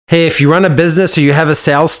Hey, if you run a business or you have a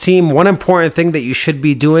sales team, one important thing that you should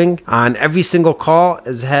be doing on every single call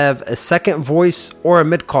is have a second voice or a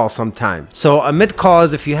mid-call sometime. So a mid-call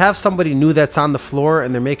is if you have somebody new that's on the floor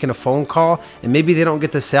and they're making a phone call and maybe they don't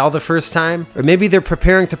get the sale the first time, or maybe they're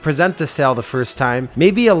preparing to present the sale the first time,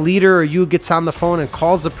 maybe a leader or you gets on the phone and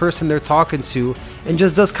calls the person they're talking to and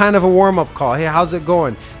just does kind of a warm-up call. Hey, how's it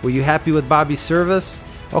going? Were you happy with Bobby's service?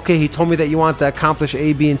 Okay, he told me that you want to accomplish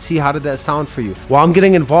A, B, and C. How did that sound for you? Well, I'm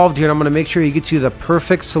getting involved here and I'm going to make sure he gets you the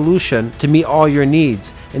perfect solution to meet all your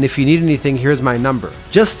needs. And if you need anything, here's my number.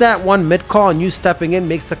 Just that one mid-call and you stepping in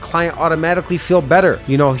makes the client automatically feel better.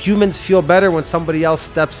 You know, humans feel better when somebody else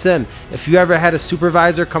steps in. If you ever had a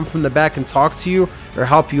supervisor come from the back and talk to you or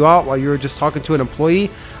help you out while you were just talking to an employee,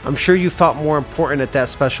 I'm sure you felt more important at that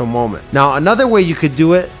special moment. Now, another way you could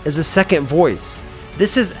do it is a second voice.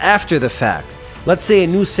 This is after the fact. Let's say a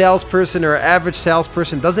new salesperson or an average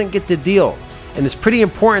salesperson doesn't get the deal. And it's pretty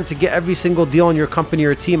important to get every single deal in your company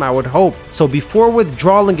or team, I would hope. So before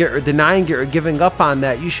withdrawing it or denying it or giving up on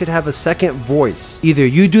that, you should have a second voice. Either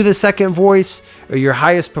you do the second voice or your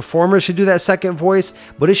highest performer should do that second voice,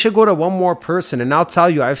 but it should go to one more person. And I'll tell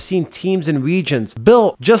you, I've seen teams and regions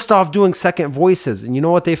built just off doing second voices. And you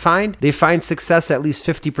know what they find? They find success at least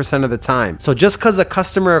 50% of the time. So just because a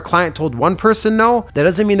customer or client told one person no, that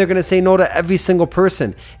doesn't mean they're going to say no to every single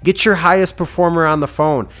person. Get your highest performer on the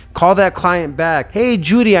phone. Call that client back. Hey,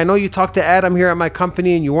 Judy, I know you talked to Adam here at my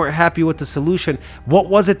company and you weren't happy with the solution. What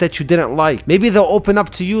was it that you didn't like? Maybe they'll open up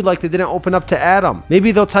to you like they didn't open up to Adam.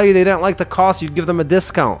 Maybe they'll tell you they didn't like the cost. You give them a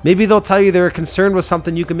discount. Maybe they'll tell you they're concerned with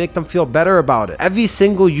something. You can make them feel better about it. Every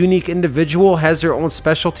single unique individual has their own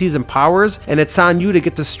specialties and powers, and it's on you to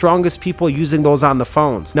get the strongest people using those on the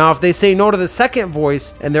phones. Now, if they say no to the second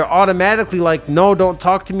voice and they're automatically like, no, don't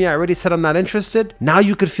talk to me, I already said I'm not interested, now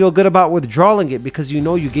you could feel good about withdrawing it because you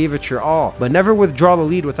know you gave it your all. But never withdraw the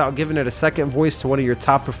lead without giving it a second voice to one of your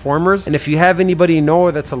top performers. And if you have anybody you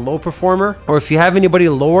know that's a low performer, or if you have anybody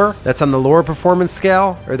lower that's on the lower performance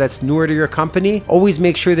scale or that's newer to your company, always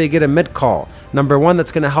make sure they get a mid-call. Number one,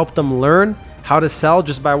 that's going to help them learn how to sell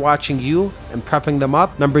just by watching you and prepping them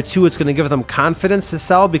up. Number two, it's going to give them confidence to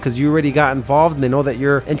sell because you already got involved and they know that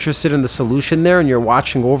you're interested in the solution there and you're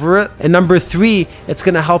watching over it. And number three, it's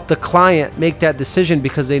going to help the client make that decision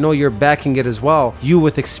because they know you're backing it as well. You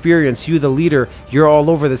with experience, you the leader, you're all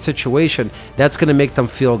over the situation. That's going to make them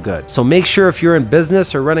feel good. So make sure if you're in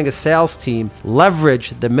business or running a sales team,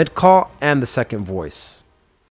 leverage the mid-call and the second voice.